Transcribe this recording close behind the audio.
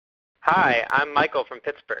Hi, I'm Michael from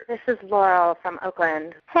Pittsburgh. This is Laurel from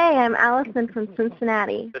Oakland. Hey, I'm Allison from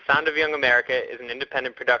Cincinnati. The Sound of Young America is an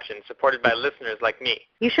independent production supported by listeners like me.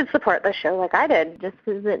 You should support the show like I did. Just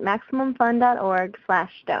visit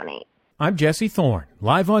MaximumFun.org/donate. I'm Jesse Thorne,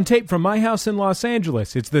 live on tape from my house in Los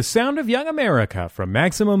Angeles. It's the Sound of Young America from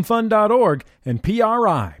MaximumFun.org and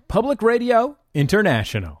PRI, Public Radio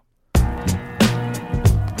International.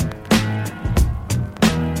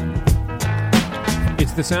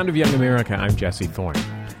 It's the Sound of Young America. I'm Jesse Thorne.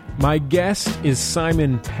 My guest is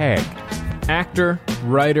Simon Pegg, actor,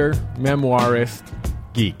 writer, memoirist,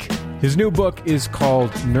 geek. His new book is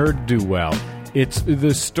called Nerd Do Well. It's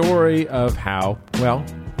the story of how, well,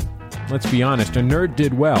 let's be honest, a nerd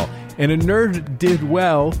did well. And a nerd did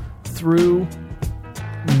well through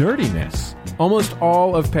nerdiness. Almost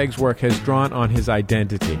all of Pegg's work has drawn on his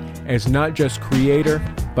identity as not just creator,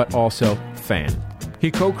 but also fan. He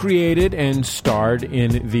co-created and starred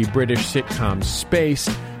in the British sitcom Space,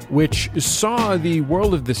 which saw the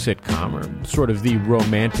world of the sitcom, or sort of the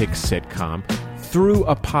romantic sitcom, through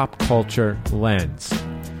a pop culture lens.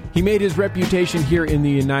 He made his reputation here in the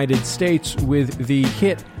United States with the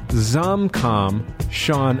hit Zomcom,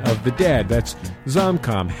 Shaun of the Dead. That's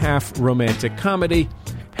Zomcom, half romantic comedy,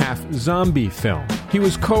 half zombie film. He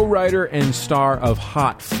was co-writer and star of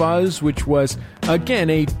Hot Fuzz, which was, again,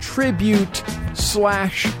 a tribute /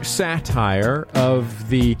 satire of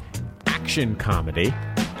the action comedy.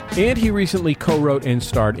 And he recently co-wrote and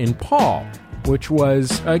starred in Paul, which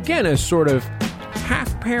was, again, a sort of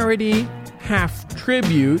half parody, half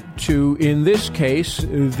tribute to, in this case,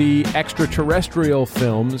 the extraterrestrial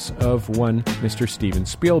films of one Mr. Steven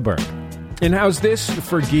Spielberg. And how's this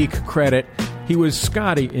for geek credit? He was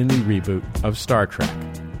Scotty in the reboot of Star Trek.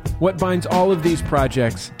 What binds all of these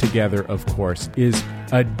projects together, of course, is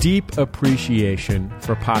a deep appreciation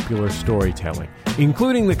for popular storytelling,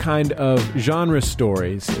 including the kind of genre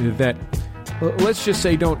stories that, let's just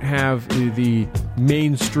say, don't have the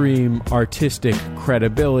mainstream artistic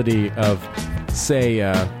credibility of, say,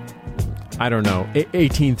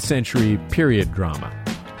 18th century period drama.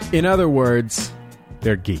 In other words,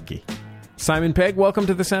 they're geeky. Simon Pegg, welcome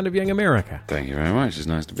to the Sound of Young America. Thank you very much. It's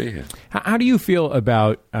nice to be here. How do you feel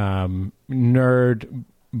about nerd,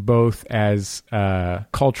 both as a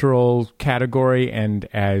cultural category and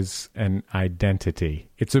as an identity?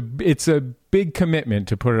 It's a big commitment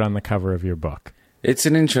to put it on the cover of your book. It's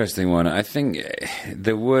an interesting one. I think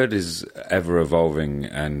the word is ever evolving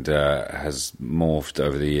and has morphed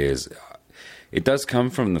over the years. It does come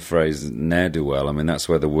from the phrase ne'er-do-well. I mean, that's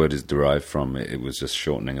where the word is derived from. It was just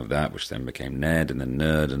shortening of that, which then became nerd and then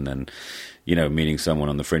nerd and then, meaning someone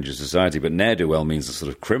on the fringe of society. But ne'er-do-well means a sort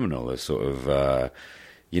of criminal, a sort of,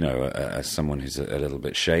 someone who's a little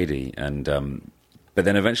bit shady. And but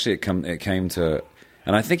then eventually it came to...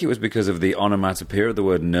 And I think it was because of the onomatopoeia of the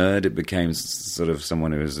word nerd, it became sort of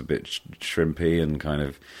someone who was a bit shrimpy and kind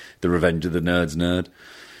of the Revenge of the Nerds nerd.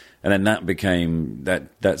 And then that became,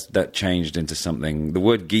 that changed into something. The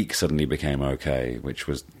word geek suddenly became okay, which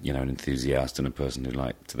was, an enthusiast and a person who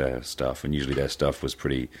liked their stuff. And usually their stuff was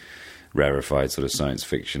pretty rarefied, sort of science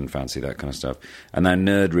fiction, fancy, that kind of stuff. And now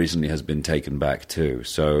nerd recently has been taken back too.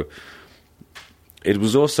 So it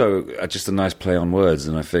was also just a nice play on words,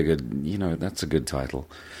 and I figured, that's a good title.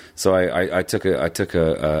 So I took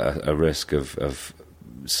a risk of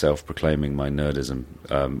self-proclaiming my nerdism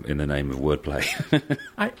in the name of wordplay.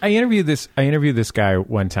 I interviewed this guy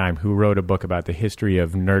one time who wrote a book about the history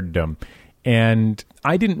of nerddom, and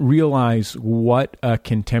I didn't realize what a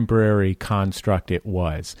contemporary construct it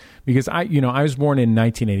was, because I was born in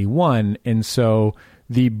 1981, and so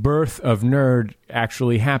the birth of nerd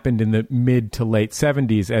actually happened in the mid to late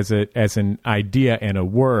 70s as an idea and a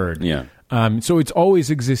word. Yeah. So it's always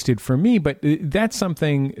existed for me, but that's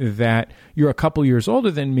something that you're a couple years older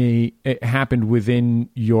than me. It happened within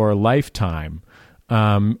your lifetime.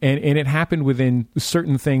 And it happened within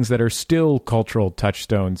certain things that are still cultural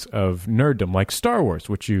touchstones of nerddom, like Star Wars,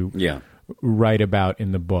 which you write about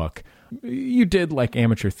in the book. You did like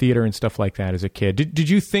amateur theater and stuff like that as a kid. Did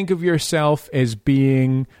you think of yourself as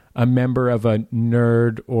being a member of a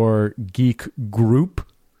nerd or geek group?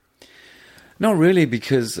 Not really,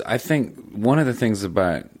 because I think one of the things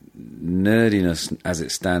about nerdiness as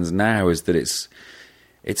it stands now is that it's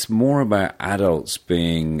more about adults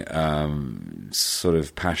being sort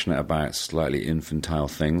of passionate about slightly infantile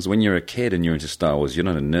things. When you're a kid and you're into Star Wars, you're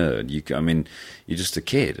not a nerd. You're just a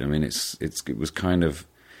kid. I mean, it was kind of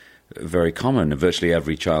very common. Virtually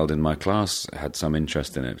every child in my class had some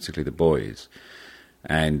interest in it, particularly the boys.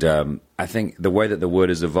 And I think the way that the word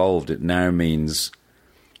has evolved, it now means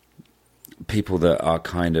people that are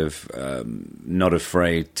kind of not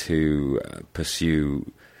afraid to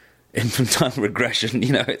pursue infantile regression.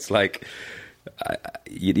 You know, it's like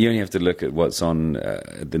you only have to look at what's on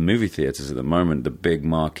the movie theaters at the moment. The big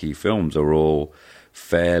marquee films are all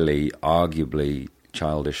fairly, arguably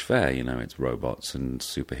childish fare. You know, it's robots and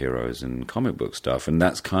superheroes and comic book stuff, and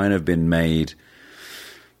that's kind of been made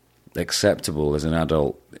acceptable as an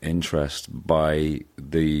adult interest by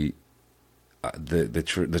the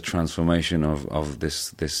transformation of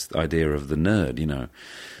this idea of the nerd. You know,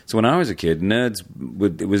 so when I was a kid,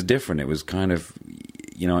 it was different. It was kind of,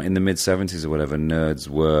 you know, in the mid-'70s or whatever, nerds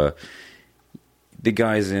were the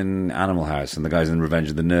guys in Animal House and the guys in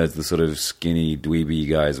Revenge of the Nerds, the sort of skinny, dweeby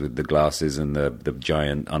guys with the glasses and the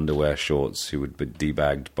giant underwear shorts who would be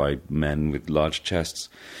debagged by men with large chests.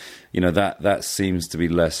 You know, that seems to be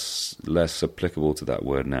less applicable to that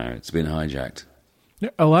word now. It's been hijacked.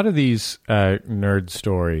 A lot of these nerd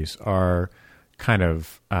stories are kind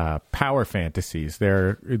of power fantasies.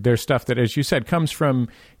 They're stuff that, as you said, comes from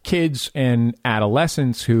kids and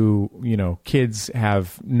adolescents who, you know, kids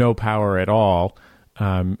have no power at all,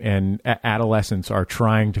 and adolescents are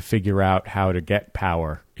trying to figure out how to get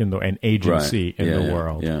power and agency in the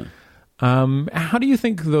world. Yeah. How do you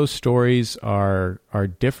think those stories are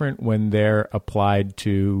different when they're applied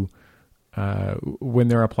to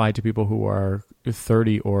people who are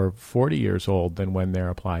 30 or 40 years old than when they're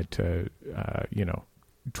applied to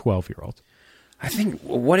 12-year-olds? I think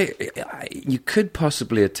you could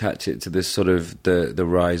possibly attach it to this sort of the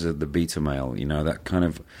rise of the beta male, you know, that kind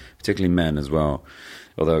of, particularly men as well.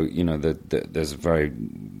 Although, you know, there's a very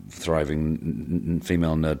thriving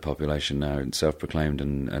female nerd population now, self-proclaimed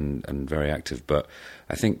and very active. But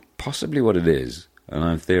I think possibly what it is, and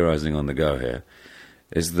I'm theorizing on the go here,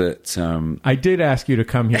 is that... I did ask you to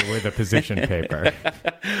come here with a position paper.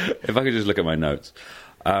 If I could just look at my notes.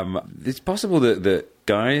 It's possible that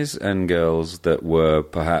guys and girls that were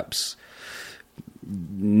perhaps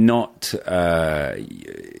not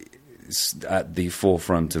at the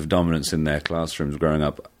forefront of dominance in their classrooms growing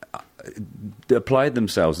up applied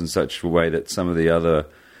themselves in such a way that some of the other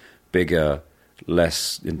bigger,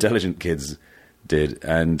 less intelligent kids did,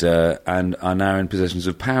 and are now in positions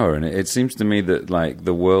of power. And it seems to me that, like,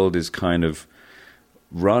 the world is kind of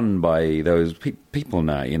run by those people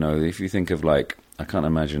now. You know, if you think of, like, I can't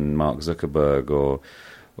imagine Mark Zuckerberg or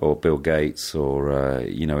Bill Gates or,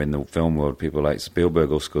 you know, in the film world, people like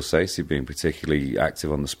Spielberg or Scorsese being particularly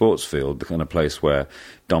active on the sports field, the kind of place where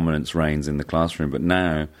dominance reigns in the classroom. But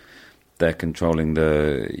now they're controlling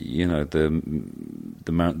the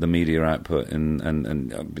media output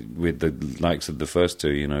and with the likes of the first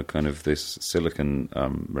two, you know, kind of this silicon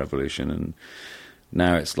revolution. And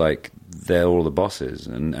now it's like they're all the bosses,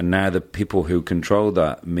 and now the people who control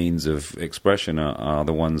that means of expression are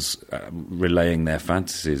the ones relaying their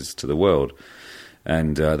fantasies to the world.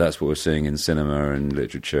 And that's what we're seeing in cinema and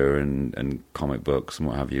literature and comic books and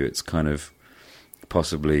what have you. It's kind of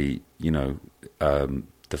possibly, you know,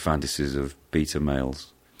 the fantasies of beta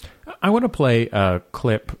males. I want to play a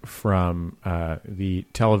clip from the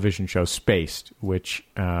television show Spaced, which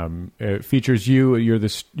features you.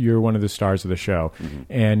 You're one of the stars of the show,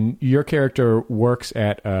 and your character works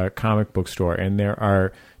at a comic book store. And there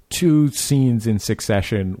are two scenes in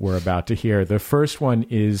succession we're about to hear. The first one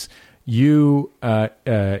is you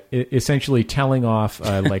essentially telling off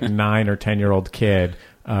a 9 or 10-year-old kid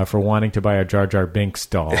for wanting to buy a Jar Jar Binks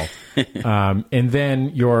doll, and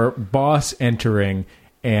then your boss entering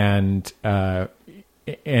and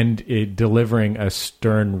delivering a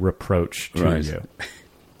stern reproach to you.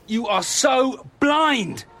 You are so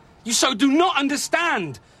blind. You so do not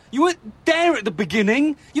understand. You weren't there at the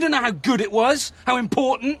beginning. You don't know how good it was, how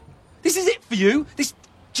important. This is it for you. This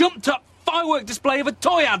jumped-up firework display of a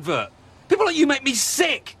toy advert. People like you make me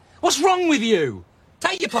sick. What's wrong with you?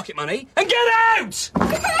 Take your pocket money and get out!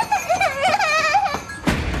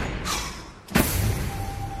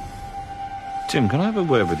 Tim, can I have a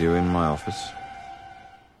word with you in my office?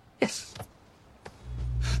 Yes.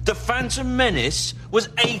 The Phantom Menace was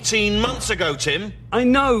 18 months ago, Tim. I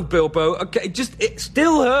know, Bilbo. Okay, it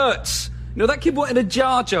still hurts. You know, that kid wanted a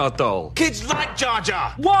Jar Jar doll. Kids like Jar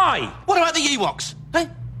Jar. Why? What about the Ewoks? Hey?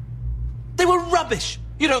 They were rubbish.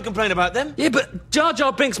 You don't complain about them. Yeah, but Jar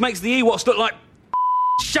Jar Binks makes the Ewoks look like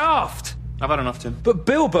Shaft. I've had enough, Tim. But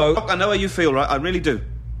Bilbo... Look, I know how you feel, right? I really do.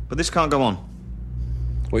 But this can't go on.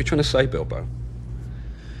 What are you trying to say, Bilbo?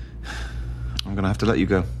 I'm going to have to let you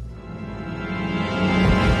go.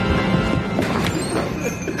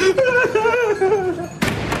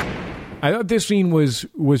 I thought this scene was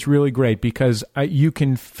really great because you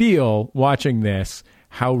can feel, watching this,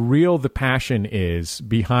 how real the passion is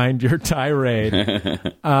behind your tirade.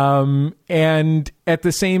 And at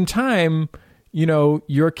the same time, you know,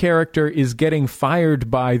 your character is getting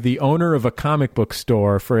fired by the owner of a comic book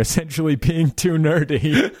store for essentially being too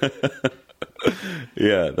nerdy.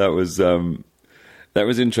 Yeah, that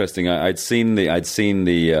was interesting. I'd seen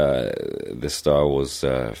the Star Wars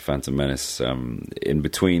Phantom Menace in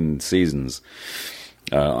between seasons.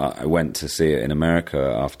 I went to see it in America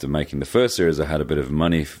after making the first series. I had a bit of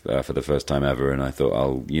money for the first time ever, and I thought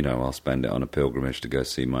I'll spend it on a pilgrimage to go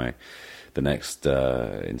see the next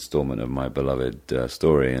installment of my beloved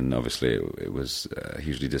story. And obviously, it was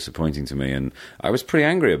hugely disappointing to me, and I was pretty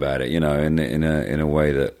angry about it. You know, in a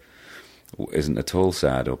way that isn't at all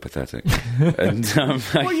sad or pathetic. And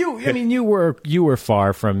well, you were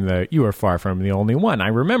far from the only one. I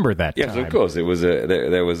remember that. Yes, time. Of course. It was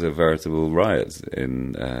there was a veritable riot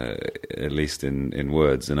in at least in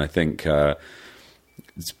words, and I think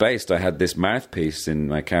it's based. I had this mouthpiece in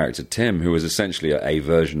my character Tim, who was essentially a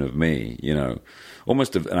version of me. You know,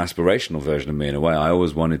 almost an aspirational version of me in a way. I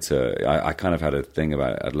always wanted to. I kind of had a thing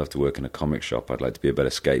about I'd love to work in a comic shop. I'd like to be a better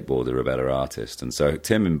skateboarder, a better artist, and so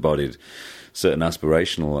Tim embodied certain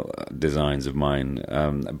aspirational designs of mine.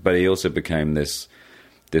 But he also became this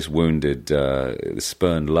wounded,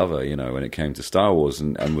 spurned lover. You know, when it came to Star Wars,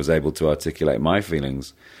 and was able to articulate my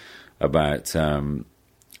feelings about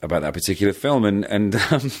that particular film, and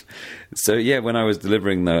so yeah, when I was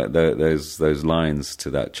delivering those lines to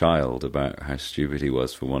that child about how stupid he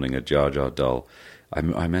was for wanting a Jar Jar doll, I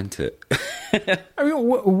meant it. I mean,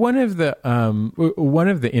 one of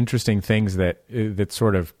the interesting things that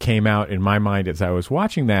sort of came out in my mind as I was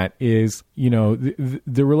watching that is, you know,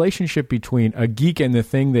 the relationship between a geek and the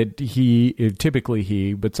thing that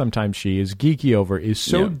typically but sometimes she is geeky over is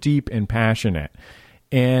so deep and passionate.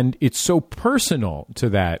 And it's so personal to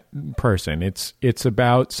that person. It's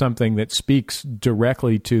about something that speaks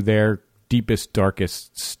directly to their deepest,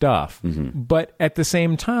 darkest stuff. Mm-hmm. But at the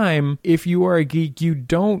same time, if you are a geek, you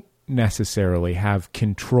don't necessarily have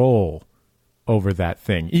control over that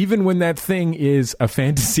thing, even when that thing is a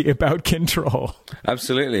fantasy about control.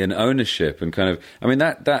 Absolutely, and ownership, and kind of. I mean,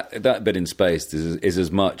 that bit in Spaced is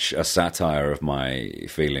as much a satire of my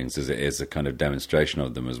feelings as it is a kind of demonstration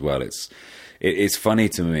of them as well. It's funny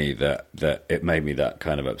to me that it made me that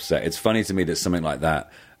kind of upset. It's funny to me that something like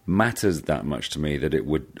that matters that much to me, that it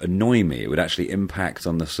would annoy me. It would actually impact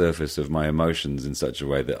on the surface of my emotions in such a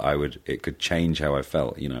way that it could change how I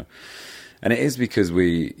felt, you know. And it is because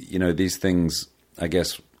we, you know, these things, I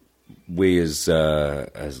guess we as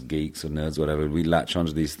geeks or nerds or whatever, we latch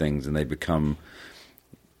onto these things and they become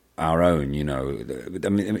our own, you know. I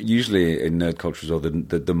mean, usually in nerd culture as well,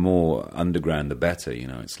 the more underground, the better, you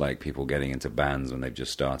know. It's like people getting into bands when they've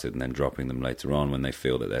just started and then dropping them later on when they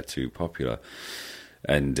feel that they're too popular.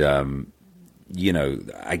 And, you know,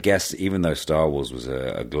 I guess even though Star Wars was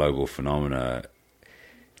a global phenomena,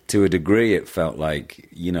 to a degree it felt like,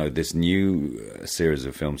 you know, this new series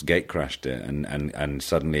of films gatecrashed it, and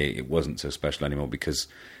suddenly it wasn't so special anymore because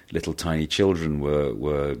little tiny children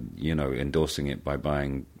were you know, endorsing it by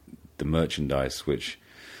buying the merchandise, which,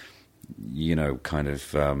 you know, kind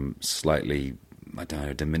of slightly, I don't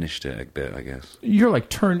know, diminished it a bit, I guess. You're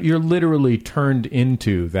literally turned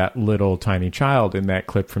into that little tiny child in that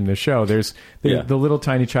clip from the show. There's the little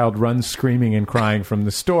tiny child runs screaming and crying from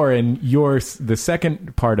the store, and the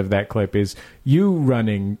second part of that clip is you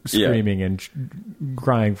running, screaming and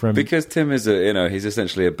crying from... Because Tim is he's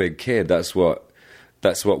essentially a big kid. That's what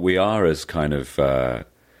we are as kind of...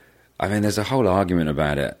 I mean, there's a whole argument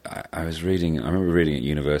about it. I remember reading at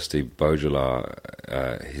university, Baudrillard,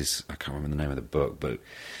 I can't remember the name of the book, but,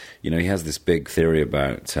 you know, he has this big theory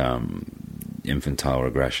about infantile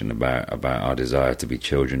regression, about our desire to be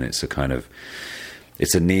children. It's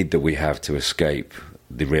a need that we have to escape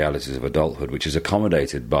the realities of adulthood, which is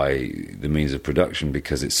accommodated by the means of production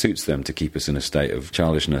because it suits them to keep us in a state of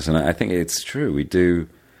childishness. And I think it's true. We do,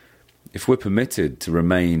 if we're permitted to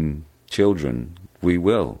remain children, we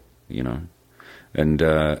will. You know, and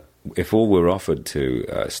if all we're offered to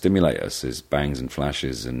stimulate us is bangs and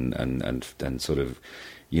flashes and sort of,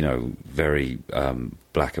 you know, very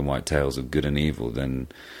black and white tales of good and evil, then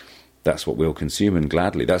that's what we'll consume, and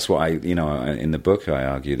gladly. That's what in the book I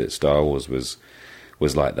argue that Star Wars was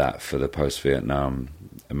like that for the post-Vietnam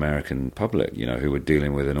American public, you know, who were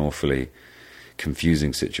dealing with an awfully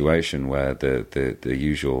confusing situation where the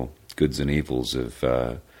usual goods and evils of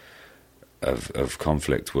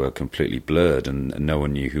conflict were completely blurred, and no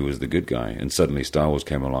one knew who was the good guy. And suddenly Star Wars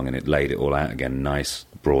came along and it laid it all out again, nice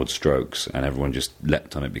broad strokes, and everyone just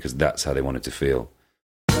leapt on it because that's how they wanted to feel.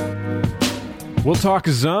 We'll talk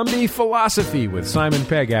zombie philosophy with Simon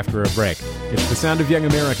Pegg after a break. It's The Sound of Young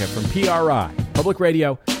America from PRI, Public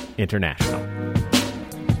Radio International.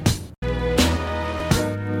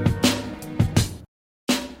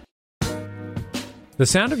 The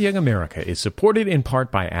Sound of Young America is supported in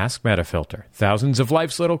part by Ask Metafilter. Thousands of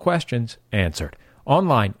life's little questions answered.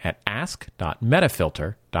 Online at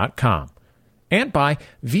ask.metafilter.com. And by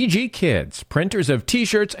VG Kids, printers of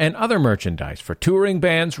T-shirts and other merchandise for touring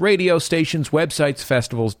bands, radio stations, websites,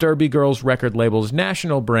 festivals, derby girls, record labels,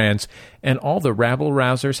 national brands, and all the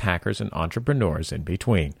rabble-rousers, hackers, and entrepreneurs in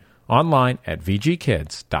between. Online at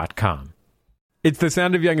vgkids.com. It's The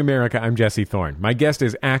Sound of Young America. I'm Jesse Thorne. My guest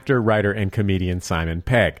is actor, writer, and comedian Simon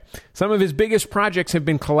Pegg. Some of his biggest projects have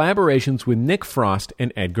been collaborations with Nick Frost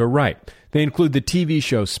and Edgar Wright. They include the TV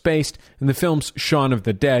show Spaced and the films Shaun of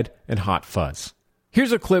the Dead and Hot Fuzz.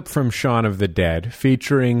 Here's a clip from Shaun of the Dead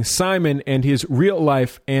featuring Simon and his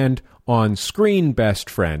real-life and on-screen best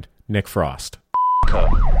friend, Nick Frost. You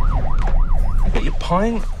got your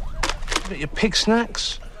pint? You got your pig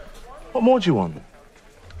snacks? What more do you want?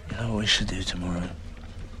 You know what we should do tomorrow?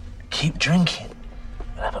 Keep drinking.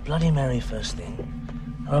 We'll have a Bloody Mary first thing.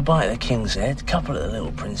 Have a bite of the King's Head, couple of the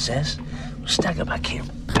Little Princess. We'll stagger back in.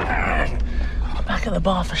 Back at the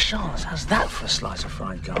bar for Sean's. How's that for a slice of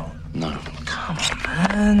fried gold? No. Come on,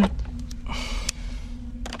 man.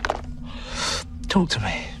 Talk to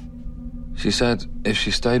me. She said if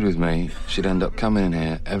she stayed with me, she'd end up coming in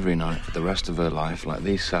here every night for the rest of her life, like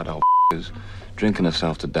these sad old drinking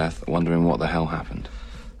herself to death, wondering what the hell happened.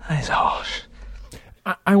 That is harsh.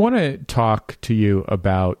 I want to talk to you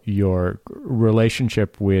about your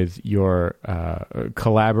relationship with your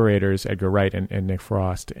collaborators, Edgar Wright and Nick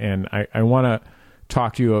Frost. And I want to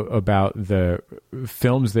talk to you about the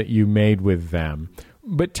films that you made with them.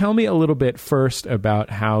 But tell me a little bit first about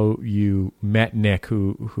how you met Nick,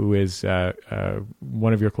 who is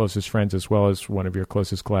one of your closest friends as well as one of your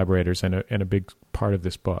closest collaborators and a big part of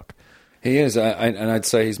this book. He is, and I'd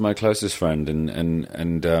say he's my closest friend,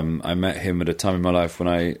 and I met him at a time in my life when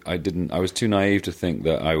I was too naive to think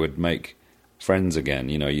that I would make friends again.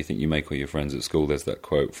 You know, you think you make all your friends at school. There's that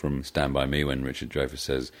quote from Stand By Me when Richard Dreyfuss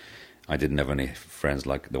says, "I didn't have any friends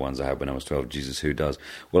like the ones I had when I was 12. Jesus, who does?"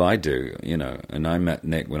 Well, I do, you know, and I met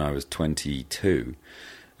Nick when I was 22,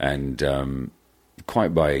 and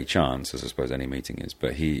quite by chance, as I suppose any meeting is,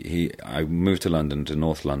 but I moved to London, to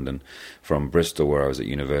North London, from Bristol, where I was at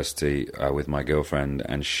university with my girlfriend,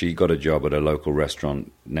 and she got a job at a local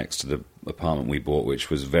restaurant next to the apartment we bought,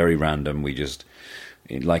 which was very random. We just,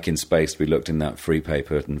 like in Spaced, we looked in that free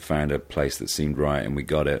paper and found a place that seemed right, and we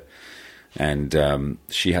got it. And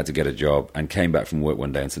she had to get a job and came back from work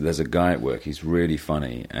one day and said, "There's a guy at work, he's really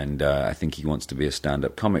funny, and I think he wants to be a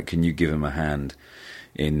stand-up comic. Can you give him a hand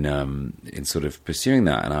in sort of pursuing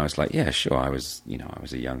that?" And I was like, "Yeah, sure." I was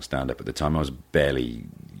a young stand-up at the time. I was barely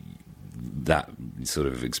that sort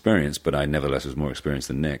of experienced, but I nevertheless was more experienced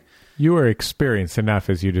than Nick. You were experienced enough,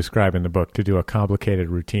 as you describe in the book, to do a complicated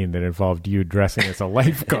routine that involved you dressing as a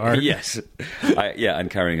lifeguard. Yes. And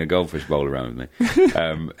carrying a goldfish bowl around with me.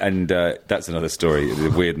 And that's another story, the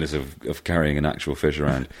weirdness of carrying an actual fish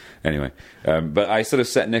around. Anyway, but I sort of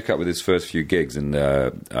set Nick up with his first few gigs and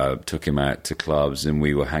took him out to clubs, and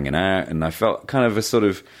we were hanging out, and I felt kind of a sort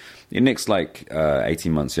of... Nick's like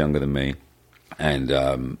 18 months younger than me, and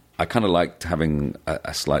I kind of liked having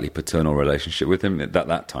a slightly paternal relationship with him at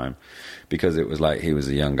that time, because it was like he was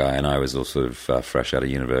a young guy and I was all sort of fresh out of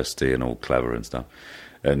university and all clever and stuff.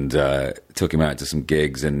 And took him out to some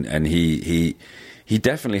gigs, and he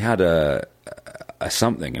definitely had a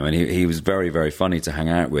something. I mean, he was very, very funny to hang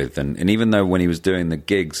out with, and even though when he was doing the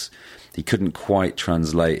gigs, he couldn't quite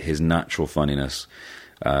translate his natural funniness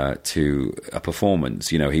to a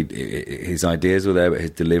performance. You know, his ideas were there, but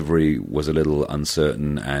his delivery was a little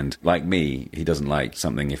uncertain. And like me, he doesn't like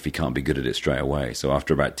something if he can't be good at it straight away. So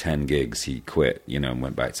after about 10 gigs, he quit, and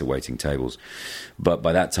went back to waiting tables. But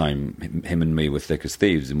by that time, him and me were thick as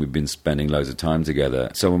thieves, and we'd been spending loads of time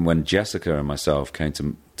together. So when Jessica and myself came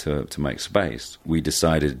to make Space, we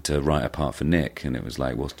decided to write a part for Nick, and it was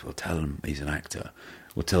like, we'll tell him he's an actor.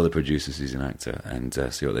 We'll tell the producers he's an actor and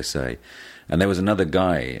see what they say. And there was another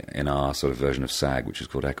guy in our sort of version of SAG, which is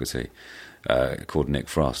called Equity, called Nick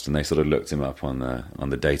Frost, and they sort of looked him up on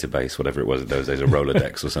the database, whatever it was in those days, a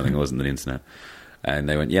Rolodex or something. It wasn't the internet. And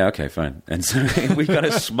they went, "Yeah, okay, fine." And so we kind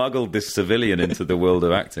of smuggled this civilian into the world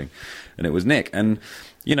of acting, and it was Nick. And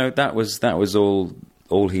that was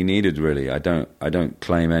all he needed, really. I don't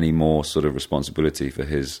claim any more sort of responsibility for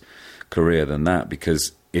his career than that,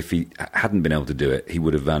 because if he hadn't been able to do it, he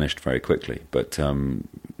would have vanished very quickly. But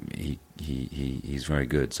he's very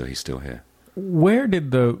good, so he's still here. Where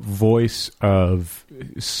did the voice of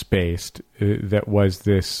Spaced, that was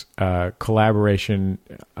this collaboration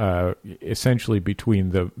essentially between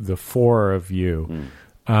the four of you,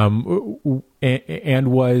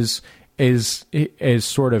 and was as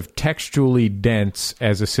sort of textually dense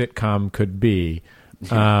as a sitcom could be,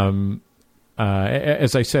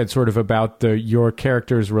 as I said, sort of about your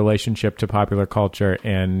characters' relationship to popular culture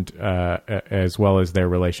and as well as their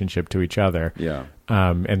relationship to each other,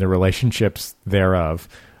 and the relationships thereof.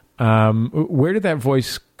 Where did that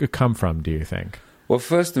voice come from, do you think? Well,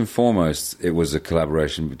 first and foremost, it was a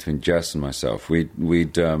collaboration between Jess and myself. We'd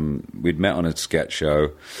met on a sketch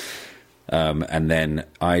show. And then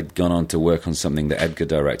I'd gone on to work on something that Edgar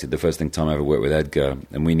directed, the first time I ever worked with Edgar,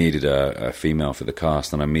 and we needed a female for the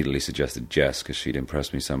cast, and I immediately suggested Jess because she'd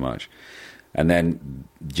impressed me so much. And then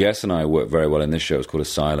Jess and I worked very well in this show. It was called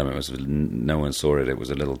Asylum. It was, no one saw it. It was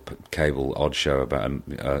a little cable odd show about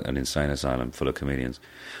an insane asylum full of comedians.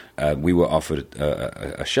 We were offered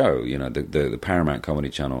a show, the Paramount Comedy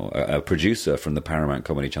Channel. A producer from the Paramount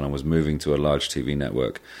Comedy Channel was moving to a large TV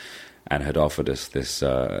network and had offered us this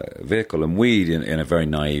vehicle. And we, in a very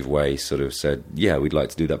naive way, sort of said, yeah, we'd like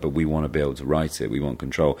to do that, but we want to be able to write it. We want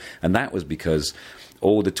control. And that was because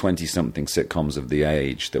all the 20-something sitcoms of the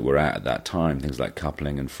age that were at that time, things like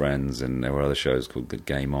Coupling and Friends, and there were other shows called The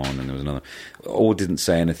Game On, and there was another, all didn't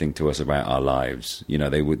say anything to us about our lives.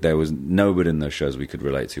 There was nobody in those shows we could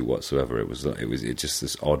relate to whatsoever. It was just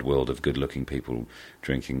this odd world of good-looking people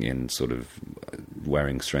drinking in sort of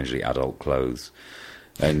wearing strangely adult clothes.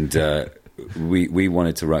 And we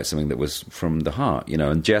wanted to write something that was from the heart,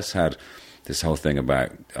 and Jess had this whole thing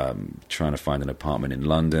about trying to find an apartment in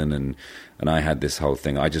London, and I had this whole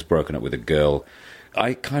thing. I just broken up with a girl.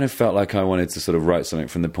 I kind of felt like I wanted to sort of write something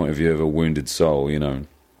from the point of view of a wounded soul, and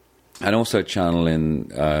also channel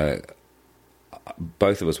in,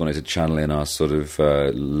 both of us wanted to channel in our sort of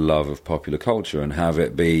love of popular culture and have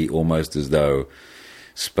it be almost as though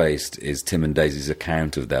Spaced is Tim and Daisy's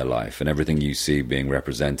account of their life, and everything you see being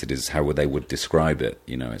represented is how they would describe it.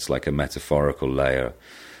 It's like a metaphorical layer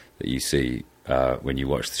that you see when you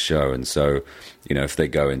watch the show. And so, if they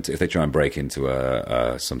try and break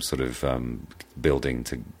into some sort of building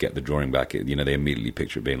to get the drawing back, they immediately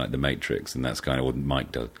picture it being like The Matrix, and that's kind of what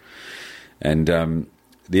Mike does. And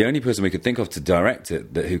the only person we could think of to direct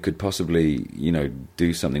it, who could possibly,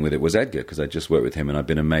 do something with it, was Edgar, because I just worked with him, and I've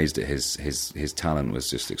been amazed at his talent was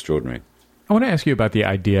just extraordinary. I want to ask you about the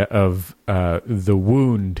idea of the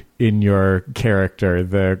wound in your character,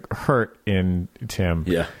 the hurt in Tim.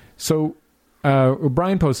 Yeah. So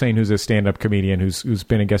Brian Posehn, who's a stand-up comedian who's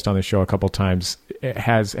been a guest on the show a couple times,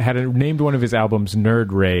 has named one of his albums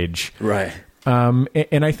Nerd Rage. Right.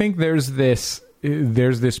 And I think there's this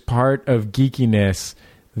part of geekiness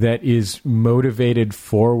that is motivated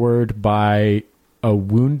forward by a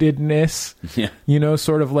woundedness,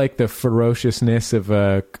 sort of like the ferociousness of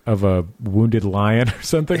a wounded lion or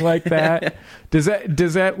something like that. Does that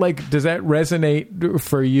resonate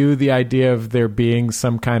for you? The idea of there being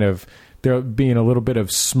a little bit of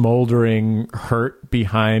smoldering hurt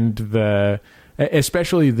behind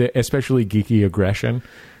especially geeky aggression.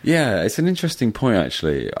 Yeah, it's an interesting point,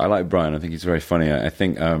 actually. I like Brian. I think he's very funny. I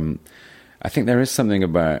think there is something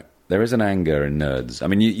about, there is an anger in nerds. I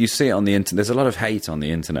mean, you see it on the internet. There's a lot of hate on the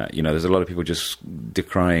internet. There's a lot of people just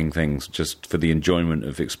decrying things just for the enjoyment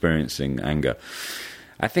of experiencing anger.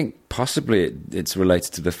 I think possibly it's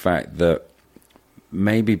related to the fact that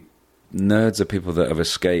maybe nerds are people that have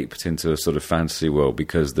escaped into a sort of fantasy world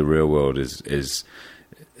because the real world is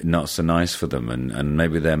not so nice for them, and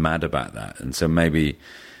maybe they're mad about that, and so maybe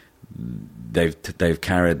they've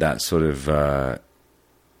carried that sort of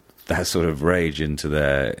rage into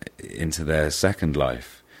their second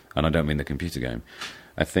life. And I don't mean the computer game.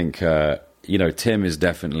 I think Tim is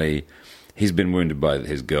definitely, he's been wounded by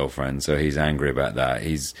his girlfriend, so he's angry about that.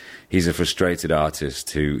 He's a frustrated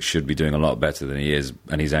artist who should be doing a lot better than he is,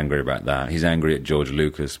 and he's angry about that. He's angry at George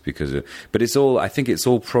Lucas but I think it's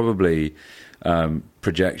all probably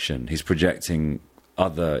projection. He's projecting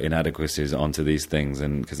other inadequacies onto these things,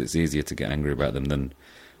 and because it's easier to get angry about them than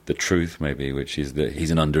the truth, maybe, which is that he's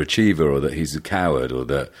an underachiever, or that he's a coward, or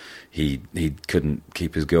that he couldn't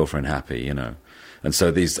keep his girlfriend happy, and so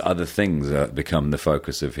these other things become the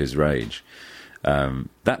focus of his rage.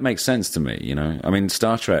 That makes sense to me. I mean,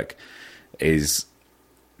 Star Trek is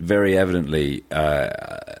very evidently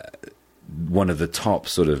one of the top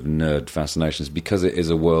sort of nerd fascinations, because it is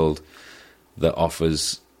a world that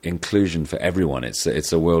offers inclusion for everyone.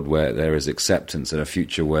 It's a world where there is acceptance, and a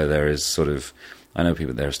future where there is sort of I know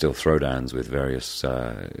there are still throwdowns with various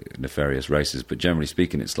nefarious races, but generally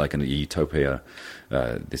speaking, it's like a utopia,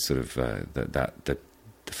 this sort of the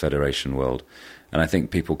Federation world. And I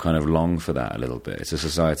think people kind of long for that a little bit. It's a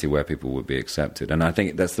society where people would be accepted. And I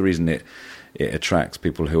think that's the reason it attracts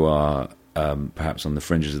people who are perhaps on the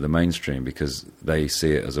fringes of the mainstream, because they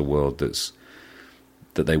see it as a world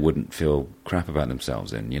that they wouldn't feel crap about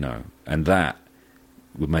themselves in, and that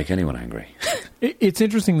would make anyone angry. It's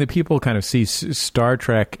interesting that people kind of see Star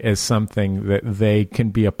Trek as something that they can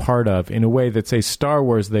be a part of in a way that, say, Star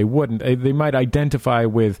Wars they wouldn't. They might identify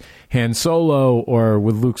with Han Solo or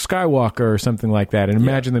with Luke Skywalker or something like that and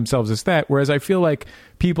imagine themselves as that, whereas I feel like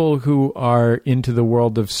people who are into the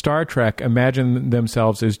world of Star Trek imagine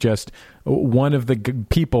themselves as just one of the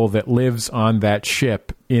people that lives on that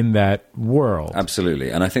ship in that world.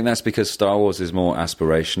 Absolutely. And I think that's because Star Wars is more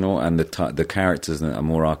aspirational, and the characters are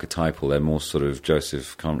more archetypal. They're more sort of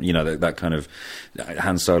Joseph, that kind of...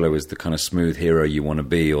 Han Solo is the kind of smooth hero you want to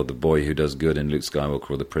be, or the boy who does good in Luke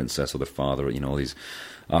Skywalker, or the princess, or the father, all these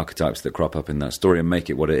archetypes that crop up in that story and make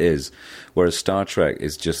it what it is. Whereas Star Trek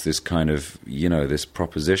is just this kind of, this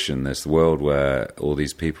proposition, this world where all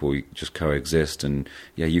these people just coexist, and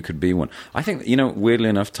you could be one. I think, weirdly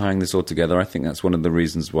enough, tying this all together, I think that's one of the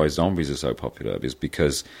reasons why zombies are so popular, is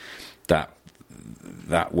because that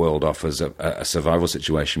world offers a survival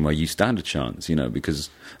situation where you stand a chance, because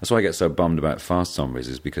that's why I get so bummed about fast zombies,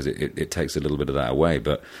 is because it takes a little bit of that away.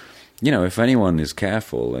 But if anyone is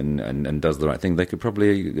careful and does the right thing, they could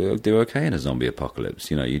probably do okay in a zombie apocalypse.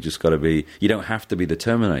 You just got to be... You don't have to be the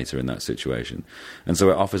Terminator in that situation. And so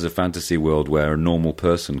it offers a fantasy world where a normal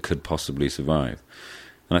person could possibly survive.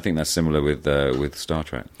 And I think that's similar with Star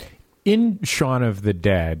Trek. In Shaun of the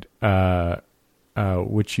Dead,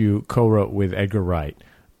 which you co-wrote with Edgar Wright,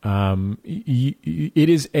 it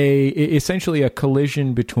is essentially a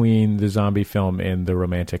collision between the zombie film and the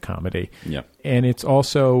romantic comedy. Yeah. And it's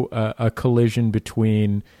also a collision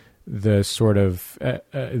between the sort of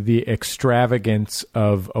the extravagance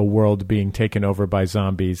of a world being taken over by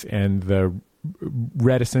zombies and the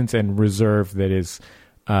reticence and reserve that is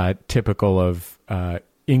typical of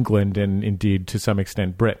England and indeed to some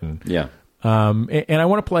extent Britain. Yeah. And I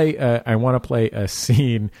want to play a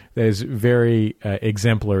scene that is very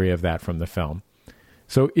exemplary of that from the film.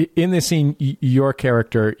 So in this scene, your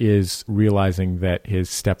character is realizing that his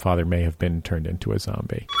stepfather may have been turned into a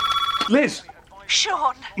zombie. Liz!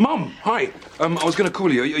 Sean! Mum, hi. I was going to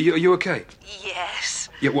call you. Are you okay? Yes.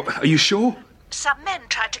 Yeah, are you sure? Some men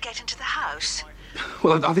tried to get into the house.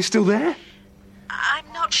 Well, are they still there?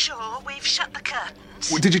 I'm not sure. We've shut the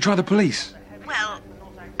curtains. Well, did you try the police? Well,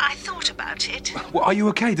 I thought about it. Well, are you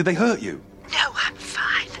okay? Did they hurt you? No, I'm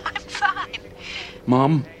fine. I'm fine.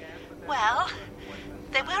 Mum? Well,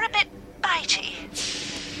 they were a bit bitey.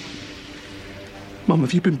 Mum,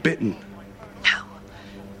 have you been bitten? No,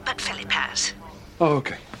 but Philip has. Oh,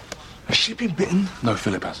 okay. Has she been bitten? No,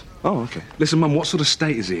 Philip has. Oh, okay. Listen, Mum, what sort of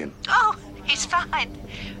state is he in? Oh, he's fine.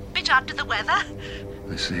 Bit under the weather.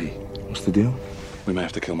 I see. What's the deal? We may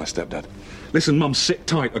have to kill my stepdad. Listen, Mum, sit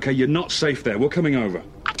tight, okay? You're not safe there. We're coming over.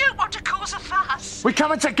 I don't want to cause a fuss. We're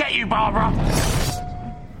coming to get you, Barbara!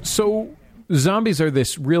 So zombies are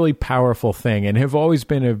this really powerful thing and have always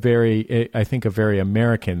been a very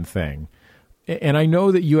American thing. And I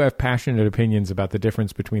know that you have passionate opinions about the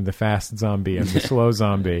difference between the fast zombie and the slow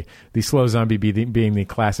zombie. The slow zombie being the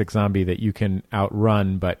classic zombie that you can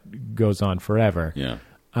outrun but goes on forever. Yeah.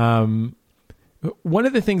 One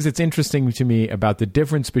of the things that's interesting to me about the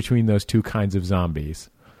difference between those two kinds of zombies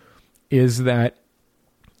is that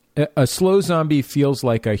a slow zombie feels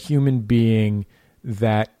like a human being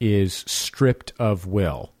that is stripped of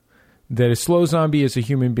will. That a slow zombie is a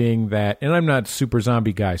human being that, and I'm not a super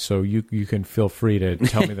zombie guy, so you can feel free to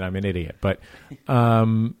tell me that I'm an idiot, but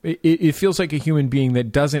it feels like a human being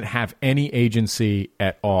that doesn't have any agency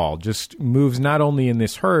at all, just moves not only in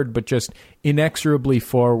this herd, but just inexorably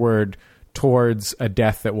forward towards a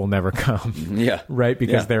death that will never come. Yeah. Right?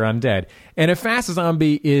 Because they're undead. And a fast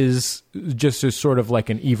zombie is just a sort of like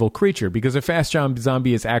an evil creature, because a fast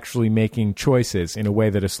zombie is actually making choices in a way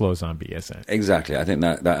that a slow zombie isn't. Exactly. I think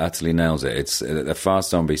that utterly nails it. It's a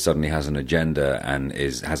fast zombie suddenly has an agenda and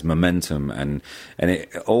has momentum, and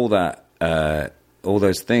all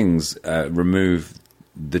those things remove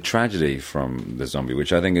the tragedy from the zombie,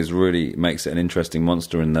 which I think really makes it an interesting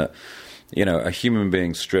monster in that, a human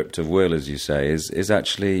being stripped of will, as you say, is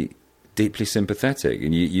actually deeply sympathetic,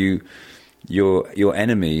 and your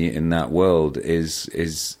enemy in that world is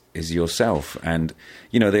yourself, and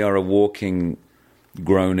they are a walking,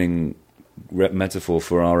 groaning metaphor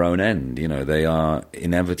for our own end. You know, they are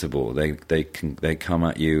inevitable. They come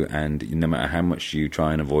at you, and no matter how much you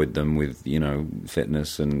try and avoid them with, you know,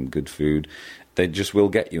 fitness and good food, they just will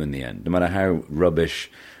get you in the end. No matter how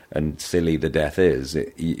rubbish and silly the death is,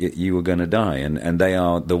 you are going to die. And they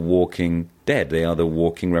are the walking dead. They are the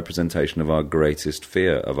walking representation of our greatest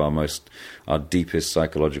fear, of our deepest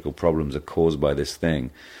psychological problems are caused by this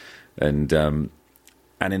thing. And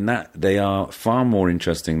in that, they are far more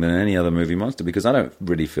interesting than any other movie monster, because I don't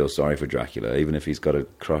really feel sorry for Dracula, even if he's got a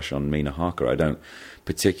crush on Mina Harker. I don't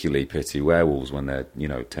particularly pity werewolves when they're, you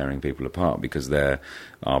know, tearing people apart, because they're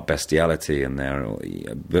our bestiality, and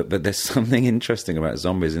but there's something interesting about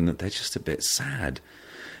zombies in that they're just a bit sad,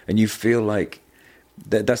 and you feel like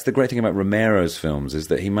that's the great thing about Romero's films, is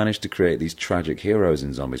that he managed to create these tragic heroes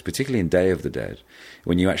in zombies, particularly in Day of the Dead,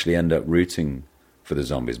 when you actually end up rooting for the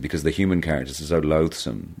zombies because the human characters are so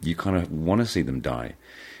loathsome. You kind of want to see them die,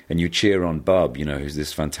 and you cheer on Bub, you know, who's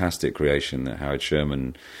this fantastic creation that Howard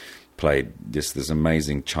Sherman played, this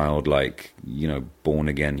amazing childlike, you know, born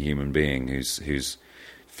again human being who's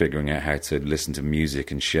figuring out how to listen to music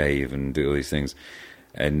and shave and do all these things,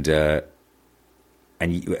 and at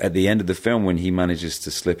the end of the film, when he manages to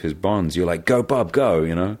slip his bonds, you're like, "Go, Bub, go!"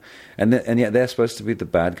 You know, and yet they're supposed to be the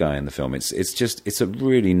bad guy in the film. It's a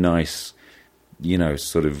really nice, you know,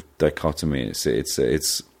 sort of dichotomy.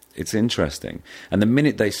 It's interesting. And the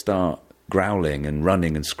minute they start growling and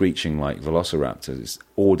running and screeching like velociraptors, it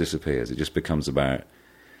all disappears. It just becomes about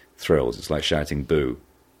thrills. It's like shouting boo.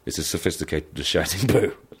 It's as sophisticated as shouting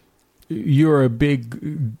boo. You're a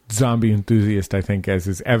big zombie enthusiast, I think, as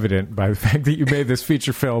is evident by the fact that you made this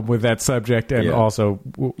feature film with that subject, and also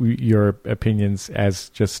your opinions as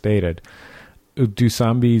just stated. Do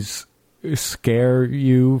zombies scare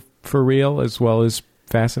you for real as well as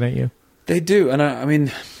fascinate you? They do, and I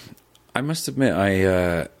mean, I must admit,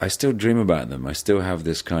 I still dream about them. I still have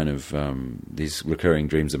this kind of these recurring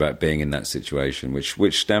dreams about being in that situation,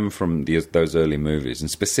 which stem from those early movies,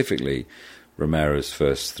 and specifically Romero's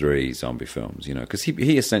first 3 zombie films. You know, because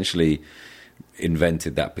he essentially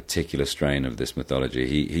invented that particular strain of this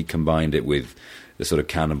mythology. He combined it with the sort of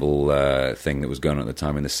cannibal thing that was going on at the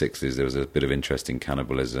time in the 60s. There was a bit of interesting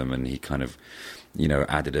cannibalism, and he kind of, you know,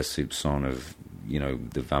 added a soupçon of, you know,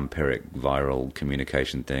 the vampiric viral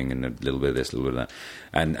communication thing, and a little bit of this, a little bit of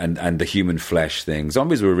that, and the human flesh thing.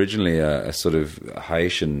 Zombies were originally a sort of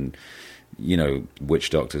Haitian, you know,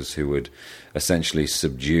 witch doctors who would essentially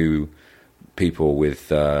subdue people with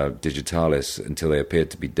digitalis until they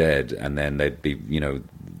appeared to be dead, and then they'd be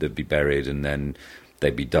buried, and then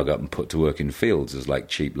they'd be dug up and put to work in fields as like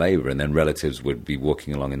cheap labor, and then relatives would be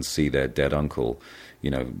walking along and see their dead uncle, you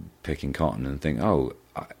know, picking cotton, and think, oh,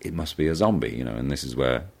 it must be a zombie, you know. And this is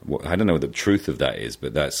where I don't know what the truth of that is,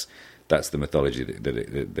 but that's the mythology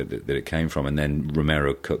that it came from. And then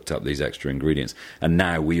Romero cooked up these extra ingredients, and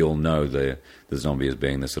now we all know the zombie as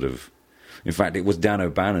being the sort of. In fact, it was Dan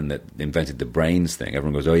O'Bannon that invented the brains thing.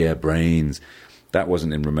 Everyone goes, "Oh yeah, brains." That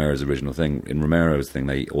wasn't in Romero's original thing. In Romero's thing,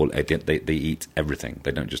 they eat everything.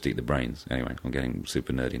 They don't just eat the brains. Anyway, I'm getting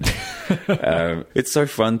super nerdy now. It's so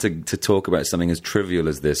fun to talk about something as trivial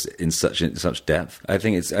as this in such depth. I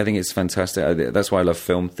think it's fantastic. That's why I love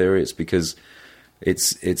film theory. It's because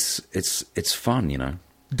it's fun, you know.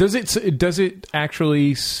 Does it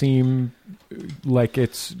actually seem like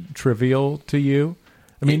it's trivial to you?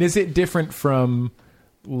 I mean, is it different from,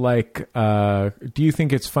 like, do you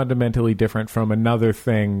think it's fundamentally different from another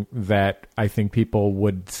thing that I think people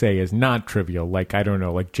would say is not trivial, like, I don't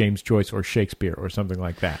know, like James Joyce or Shakespeare or something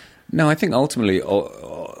like that? No, I think ultimately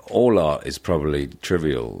all art is probably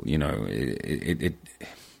trivial, you know.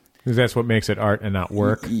 Because that's what makes it art and not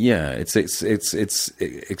work. Yeah, it's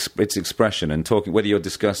expression and talking. Whether you're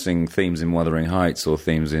discussing themes in Wuthering Heights or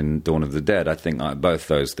themes in Dawn of the Dead, I think both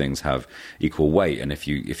those things have equal weight. And if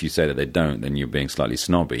you say that they don't, then you're being slightly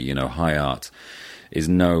snobby. You know, high art is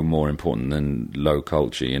no more important than low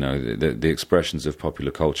culture. You know, the expressions of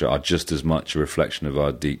popular culture are just as much a reflection of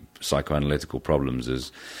our deep psychoanalytical problems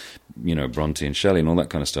as, you know, Bronte and Shelley and all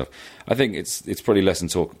that kind of stuff. I think it's probably less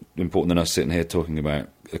important than us sitting here talking about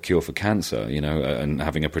a cure for cancer, you know, and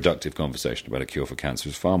having a productive conversation about a cure for cancer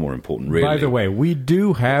is far more important, really. By the way, we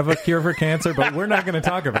do have a cure for cancer, but we're not going to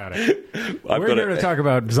talk about it. We're here to talk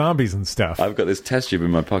about zombies and stuff. I've got this test tube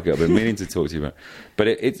in my pocket I've been meaning to talk to you about. But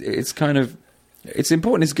it's kind of, it's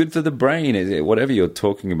important, it's good for the brain, whatever you're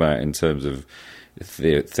talking about in terms of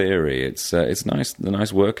theory, it's nice, a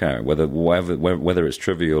nice workout, whether it's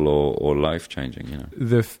trivial or life changing. You know,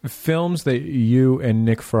 the films that you and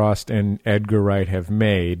Nick Frost and Edgar Wright have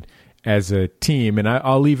made as a team, and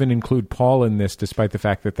I'll even include Paul in this, despite the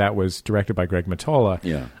fact that was directed by Greg Mottola.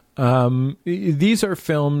 Yeah, These are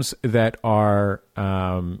films that are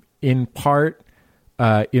in part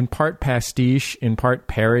pastiche, in part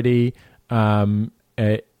parody,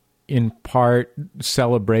 in part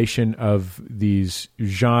celebration of these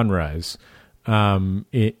genres.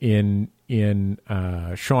 In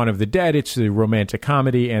Shaun of the Dead, it's the romantic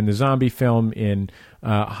comedy and the zombie film. In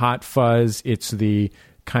Hot Fuzz, it's the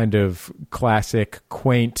kind of classic,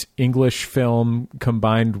 quaint English film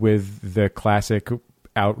combined with the classic,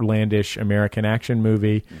 outlandish American action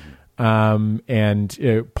movie.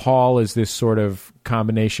 And Paul is this sort of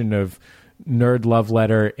combination of nerd love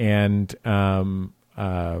letter and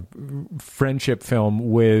friendship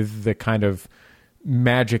film with the kind of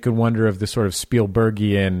magic and wonder of the sort of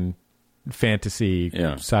Spielbergian fantasy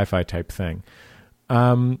sci-fi type thing.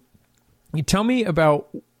 You tell me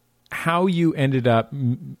about how you ended up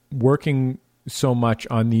working so much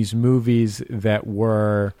on these movies that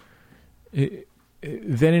were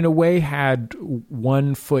then in a way had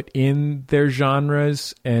one foot in their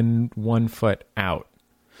genres and one foot out.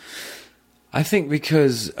 I think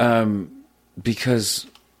because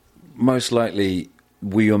most likely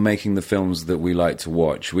we are making the films that we like to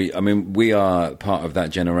watch. We are part of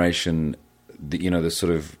that generation, the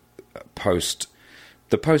sort of post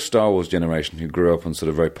Star Wars generation who grew up on sort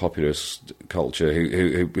of very populist culture,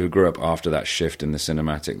 who grew up after that shift in the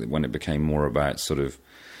cinematic, when it became more about sort of,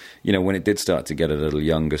 when it did start to get a little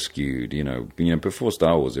younger skewed. Before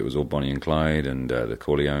Star Wars, it was all Bonnie and Clyde and the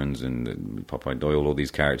Corleones and Popeye Doyle, all these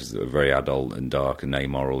characters that were very adult and dark and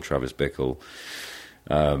amoral, Travis Bickle.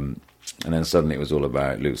 And then suddenly it was all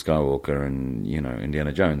about Luke Skywalker and,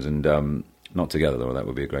 Indiana Jones. And not together, though, that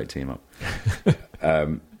would be a great team up.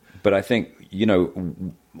 But I think,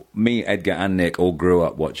 me, Edgar, and Nick all grew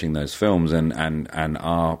up watching those films, and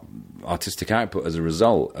our artistic output as a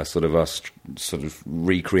result are sort of us sort of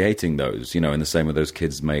recreating those, in the same way those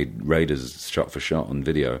kids made Raiders shot for shot on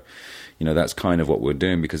video. That's kind of what we're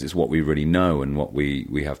doing because it's what we really know and what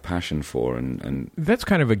we have passion for. And that's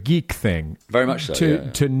kind of a geek thing. Very much so,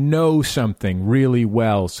 to know something really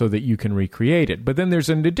well so that you can recreate it. But then there's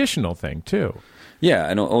an additional thing, too.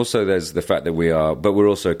 Yeah, and also there's the fact that we're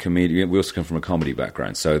also a comedian. We also come from a comedy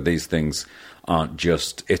background, so these things aren't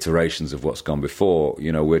just iterations of what's gone before.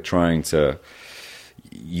 We're trying to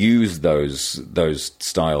use those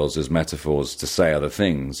styles as metaphors to say other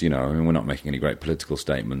things. We're not making any great political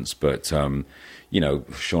statements, but Shaun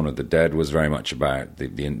of the Dead was very much about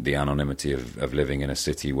the anonymity of living in a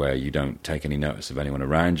city where you don't take any notice of anyone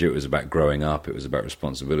around you. It was about growing up. It was about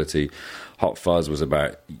responsibility. Hot Fuzz was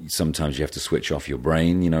about sometimes you have to switch off your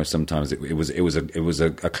brain. Sometimes it was a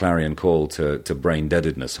clarion call to brain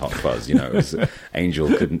deadedness. Hot Fuzz. Angel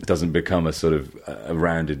doesn't become a sort of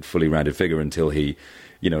fully rounded figure until he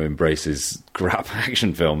embraces crap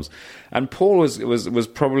action films. And Paul was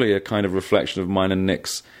probably a kind of reflection of mine and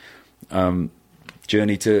Nick's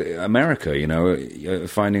journey to America,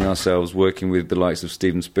 finding ourselves working with the likes of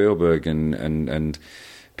Steven Spielberg and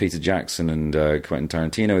Peter Jackson and Quentin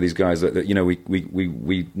Tarantino, these guys that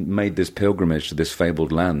we made this pilgrimage to this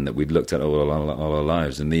fabled land that we'd looked at all our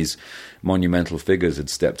lives, and these monumental figures had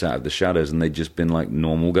stepped out of the shadows and they'd just been like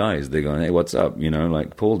normal guys. They're going, hey, what's up?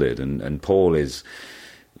 Like Paul did, and Paul is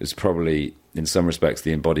probably in some respects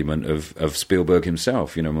the embodiment of Spielberg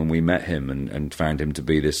himself. When we met him and found him to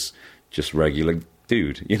be this just regular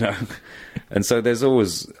dude, and so there's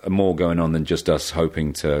always more going on than just us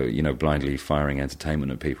hoping to, blindly firing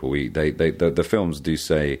entertainment at people. The films do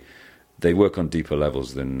say they work on deeper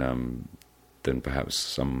levels than perhaps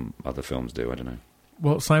some other films do. I don't know.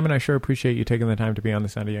 Well, Simon, I sure appreciate you taking the time to be on The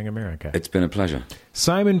Sound of Young America. It's been a pleasure.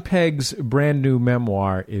 Simon Pegg's brand new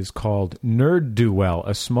memoir is called Nerd-Do-Well,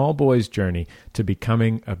 A Small Boy's Journey to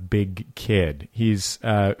Becoming a Big Kid. He's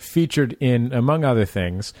featured in, among other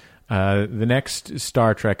things, the next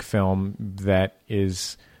Star Trek film that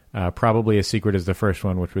is probably as secret as the first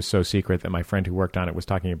one, which was so secret that my friend who worked on it was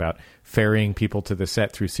talking about ferrying people to the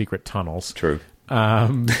set through secret tunnels. True.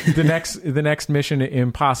 The next Mission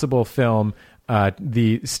Impossible film,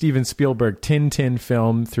 the Steven Spielberg Tintin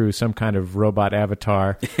film through some kind of robot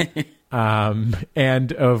avatar.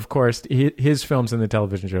 And, of course, his films in the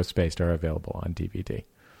television show Spaced are available on DVD.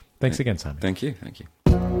 Thanks again, Simon. Thank you.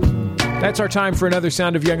 That's our time for another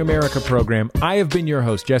Sound of Young America program. I have been your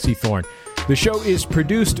host, Jesse Thorne. The show is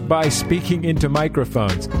produced by Speaking Into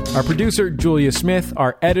Microphones. Our producer, Julia Smith.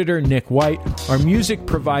 Our editor, Nick White. Our music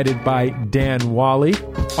provided by Dan Wally.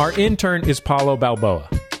 Our intern is Paulo Balboa.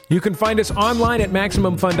 You can find us online at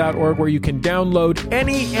MaximumFun.org, where you can download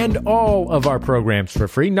any and all of our programs for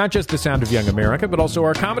free, not just The Sound of Young America, but also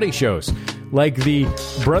our comedy shows, like the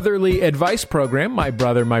Brotherly Advice program, My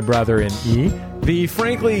Brother, and E, the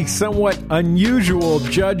frankly somewhat unusual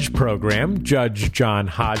Judge program, Judge John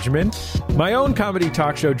Hodgman, my own comedy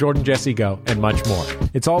talk show, Jordan Jesse Go, and much more.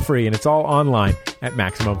 It's all free, and it's all online at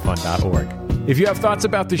MaximumFun.org. If you have thoughts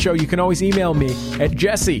about the show, you can always email me at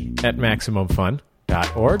jesse@MaximumFun.org.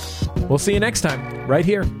 We'll see you next time, right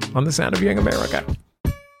here on The Sound of Young America.